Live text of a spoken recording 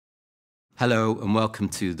Hello and welcome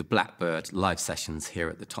to the Blackbird live sessions here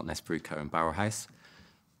at the Totnes Brew Co in Barrow House.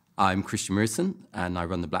 I'm Murison and I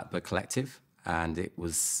run the Blackbird Collective, and it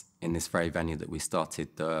was in this very venue that we started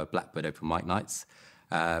the Blackbird Open Mic Nights,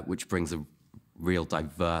 which brings a real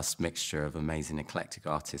diverse mixture of amazing eclectic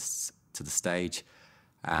artists to the stage.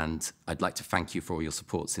 And I'd like to thank you for all your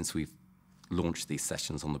support since we've launched these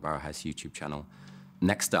sessions on the Barrow House YouTube channel.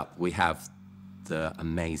 Next up, we have the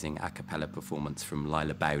amazing a cappella performance from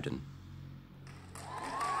Lilah Bowden.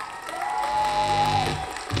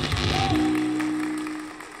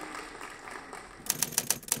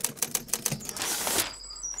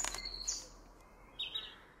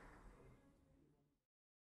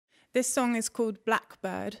 This song is called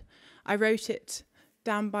Blackbird. I wrote it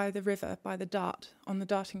down by the river, by the Dart, on the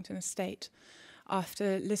Dartington estate,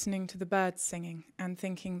 after listening to the birds singing and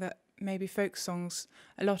thinking that maybe folk songs,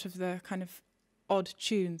 a lot of the kind of odd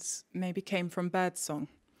tunes maybe came from bird song.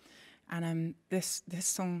 And this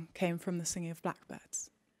song came from the singing of blackbirds.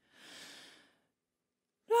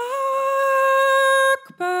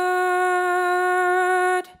 Blackbird,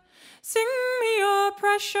 sing me your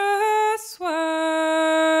precious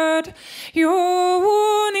word, your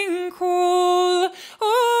warning call,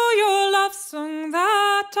 or your love song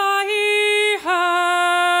that I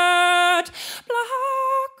heard.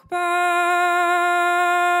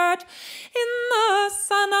 Blackbird, in the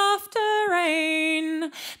sun after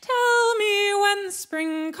rain, tell me when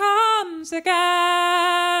spring comes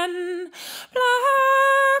again.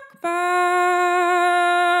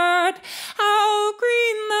 Blackbird, how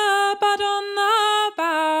green the bud on the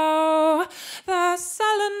bough, the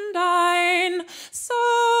celandine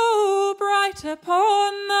so bright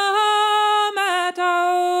upon the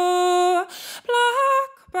meadow.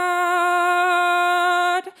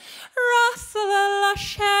 Blackbird, rustle a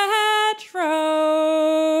lush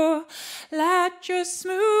hedgerow, let your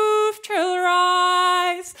smooth trill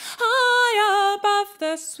rise high above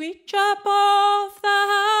the sweet chirp of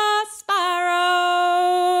the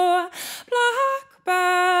sparrow.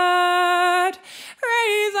 Blackbird,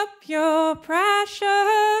 raise up your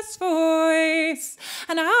precious voice,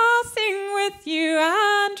 and I'll sing with you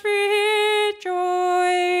and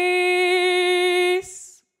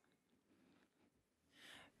rejoice.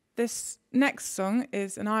 This next song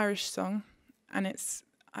is an Irish song, and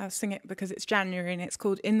I'll sing it because it's January, and it's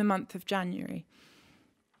called In the Month of January.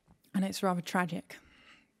 And it's rather tragic,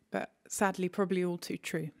 but sadly probably all too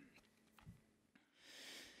true.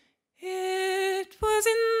 It was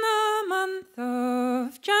in the month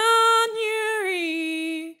of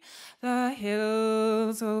January, the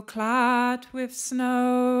hills all clad with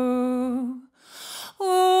snow.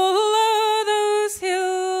 All those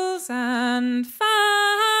hills and valleys,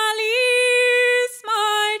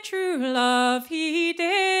 my true love, he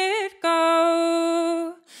did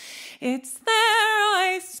go. It's there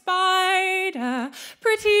I spied a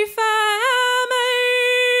pretty fair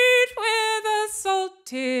maid with a salt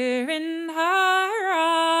tear in her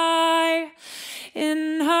eye.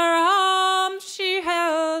 In her arms she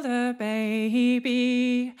held a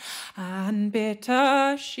baby, and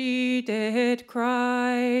bitter she did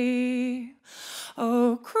cry.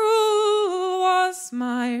 Oh, cruel was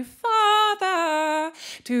my father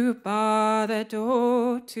to bar the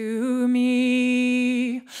door to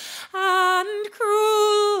me, and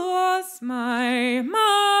cruel was my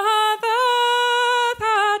mother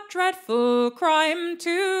that dreadful crime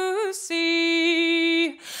to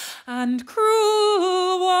see, and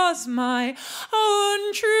cruel was my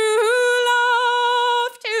own true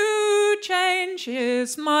love to change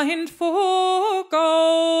his mind for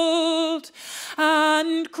gold.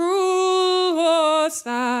 And cruel was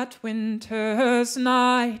that winter's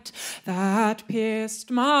night that pierced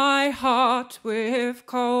my heart with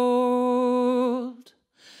cold.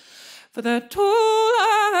 For the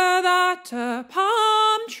taller that a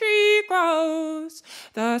palm tree grows,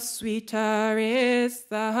 the sweeter is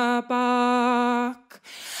the bark,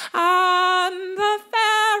 and the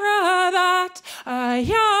fairer that a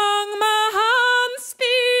young man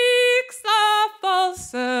speaks, the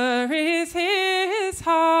falser is his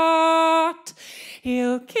heart.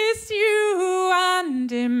 He'll kiss you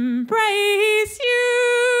and embrace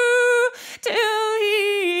you till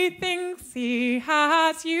he thinks he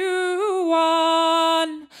has you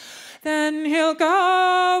won. Then he'll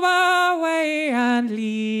go away and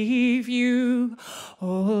leave you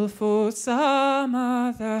all for some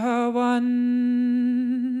other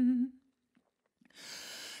one.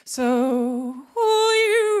 So, all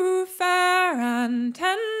you fair and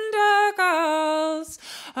tender girls,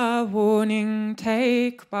 a warning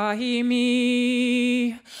take by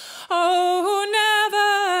me. Oh,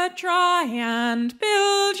 never try and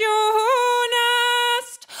build your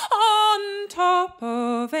top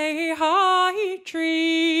of a high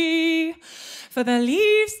tree, for the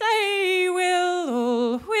leaves they will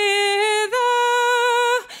all wither,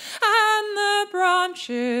 and the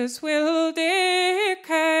branches will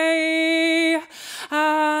decay,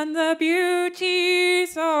 and the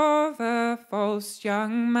beauties of a false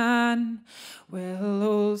young man will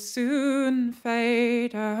all soon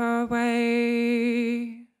fade away.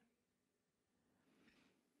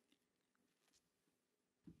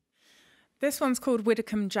 This one's called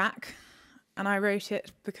Widdicombe Jack, and I wrote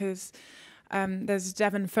it because there's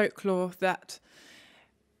Devon folklore that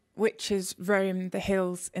witches roam the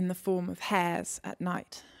hills in the form of hares at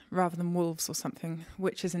night, rather than wolves or something.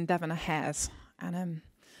 Witches in Devon are hares, and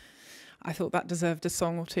I thought that deserved a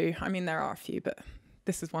song or two. I mean, there are a few, but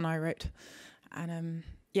this is one I wrote. And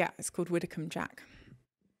yeah, it's called Widdicombe Jack.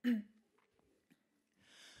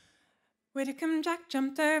 Widdicombe Jack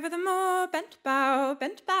jumped over the moor, bent bough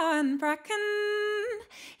and bracken.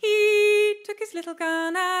 He took his little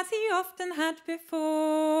gun as he often had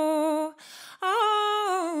before.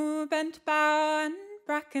 Oh, bent bough and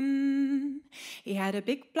bracken. He had a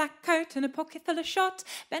big black coat and a pocket full of shot,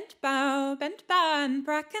 bent bough and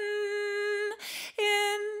bracken,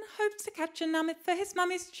 in hopes to catch a nugget for his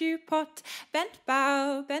mummy's stew pot, bent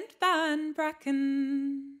bough and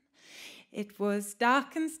bracken. It was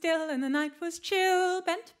dark and still and the night was chill,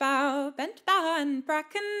 bent bough and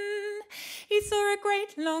bracken. He saw a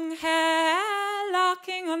great long hare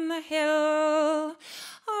larking on the hill.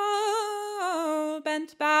 Oh,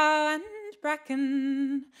 bent bough and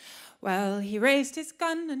bracken. Well, he raised his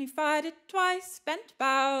gun and he fired it twice, bent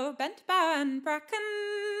bough and bracken.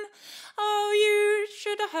 Oh, you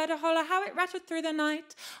should have heard a holler, how it rattled through the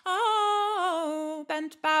night. Oh,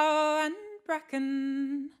 bent bough and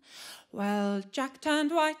bracken. Well, Jack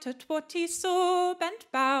turned white at what he saw,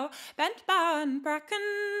 bent bough and bracken.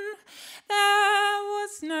 There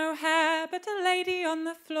was no hare but a lady on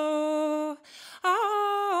the floor.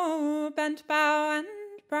 Oh, bent bough and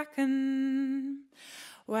bracken.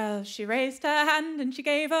 Well, she raised her hand and she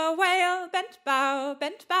gave a wail, bent bough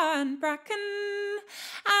and bracken.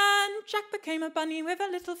 And Jack became a bunny with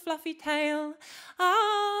a little fluffy tail.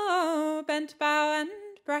 Oh, bent bough and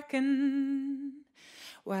bracken.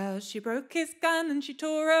 Well, she broke his gun and she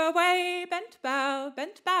tore away, bent bough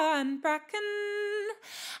and bracken.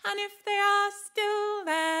 And if they are still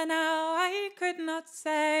there now, I could not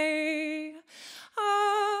say.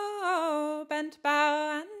 Oh, bent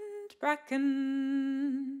bough and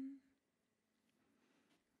bracken.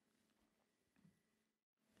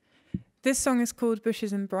 This song is called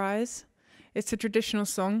Bushes and Briars. It's a traditional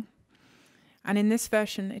song. And in this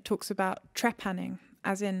version, it talks about trepanning,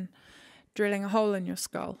 as in drilling a hole in your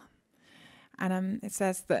skull. And it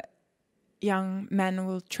says that young men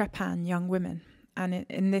will trepan young women. And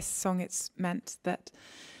in this song, it's meant that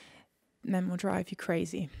men will drive you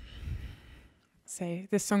crazy. So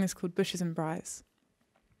this song is called Bushes and Briars.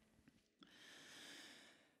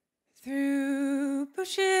 Through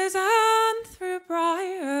bushes and through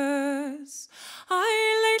briars, I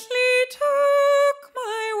lately took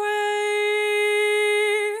my way.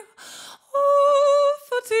 Oh,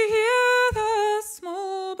 for to hear the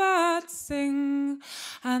small birds sing,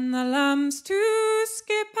 and the lambs to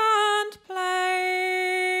skip and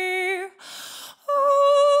play.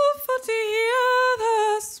 Oh, for to hear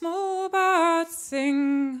the small birds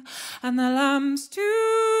sing, and the lambs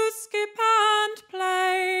to skip and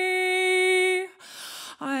play.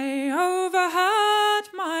 I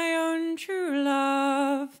overheard my own true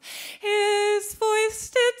love, his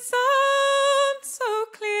voice did sound so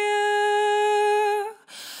clear.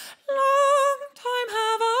 Long time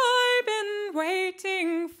have I been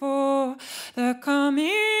waiting for the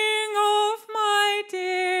coming of my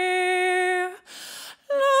dear.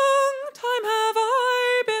 Long time have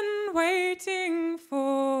I been waiting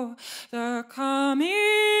for the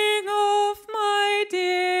coming of my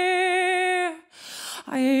dear.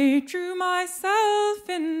 I drew myself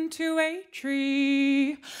into a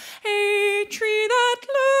tree that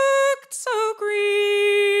looked so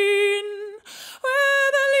green, where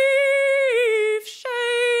the leaves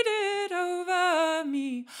shaded over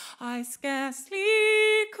me, I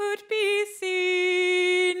scarcely could be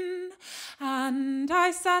seen. And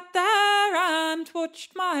I sat there and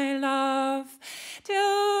watched my love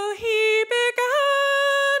till he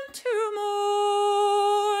began to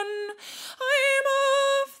mourn. I'm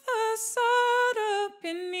of the sad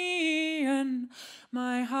opinion,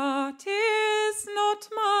 my heart is not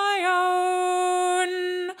my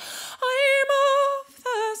own. I'm of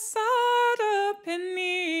the sad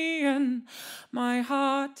opinion, my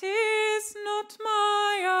heart is not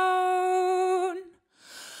my own.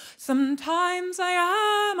 Sometimes I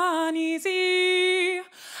am uneasy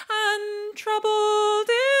and troubled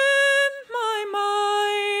in my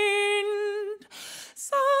mind.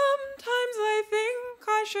 Sometimes I think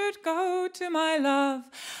I should go to my love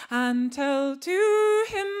and tell to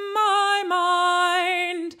him my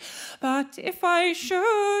mind. But if I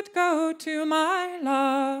should go to my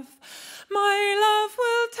love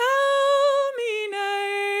will tell me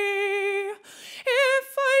nay.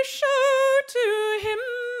 If I show to him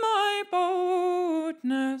my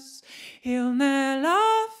boldness, he'll ne'er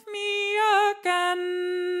love me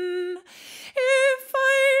again. If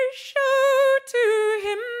I show to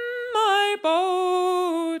him my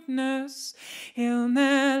boldness, he'll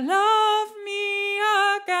ne'er love me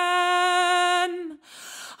again.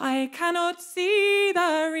 I cannot see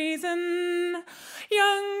the reason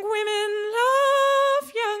young women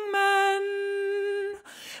love young men,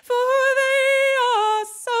 for they are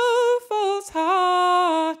so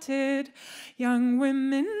false-hearted, young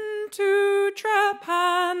women to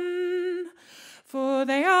trepan. For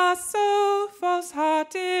they are so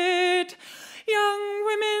false-hearted, young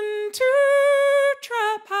women to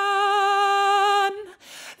trepan,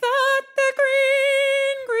 that the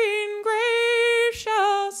green grave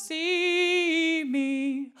shall see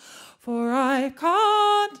me, for I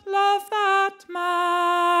can't love that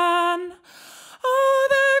man. Oh,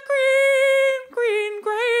 the green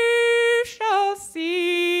grave shall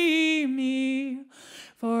see me,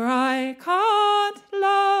 for I can't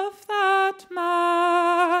love that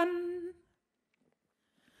man.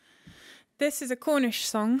 This is a Cornish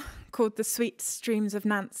song called The Sweet Streams of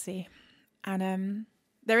Nancy, and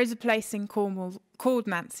there is a place in Cornwall called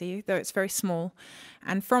Nancy, though it's very small,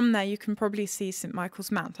 and from there you can probably see St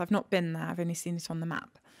Michael's Mount. I've not been there, I've only seen it on the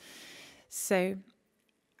map. So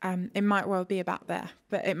it might well be about there,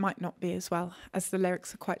 but it might not be as well, as the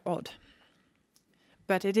lyrics are quite odd.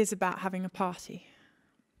 But it is about having a party.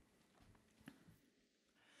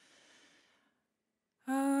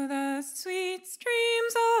 Oh, the sweet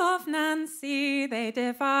streams of Nancy, they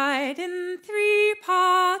divide in 3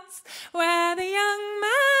 parts, where the young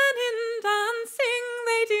men in dancing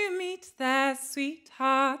they do meet their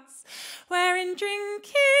sweethearts, where in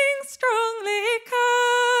drinking strong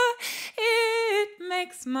liquor it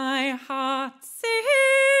makes my heart sing,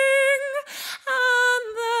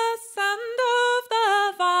 and the sound of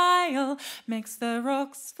the viol makes the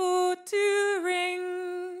rocks for to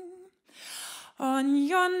ring. On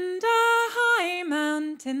yonder high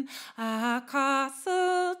mountain a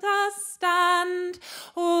castle does stand,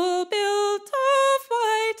 all built of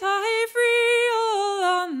white ivory, all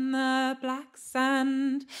on the black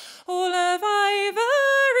sand, all of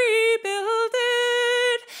ivory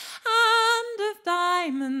builded, and of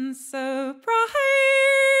diamonds so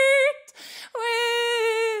bright.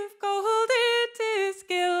 With gold it is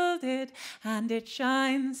gilded, and it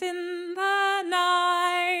shines in the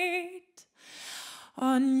night.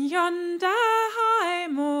 On yonder high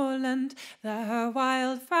moorland the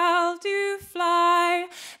wildfowl do fly,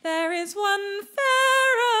 there is one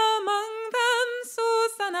fair among them,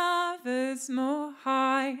 soars than others more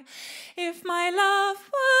high. If my love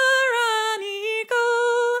were an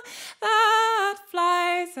eagle that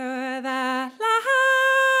flies o'er the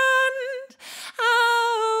land,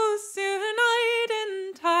 how soon I'd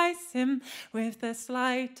entice him with the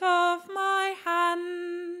sleight of my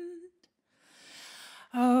hand.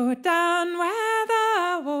 Oh, down where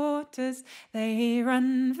the waters they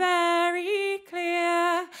run very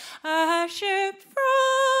clear, a ship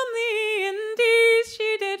from the Indies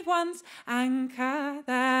she did once anchor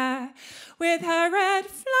there, with her red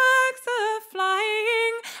flags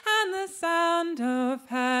a-flying and the sound of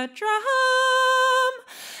her drum,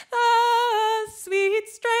 the sweet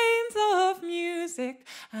strains of music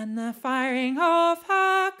and the firing of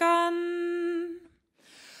her gun.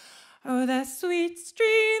 Oh, the sweet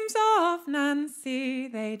streams of Nancy,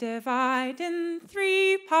 they divide in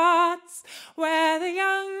 3 parts, where the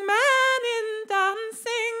young men in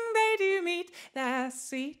dancing they do meet their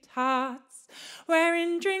sweethearts, where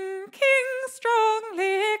in drinking strong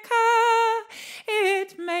liquor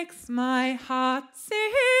it makes my heart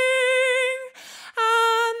sing,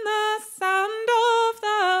 and the sound of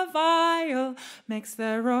the viol makes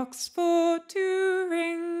the rocks for to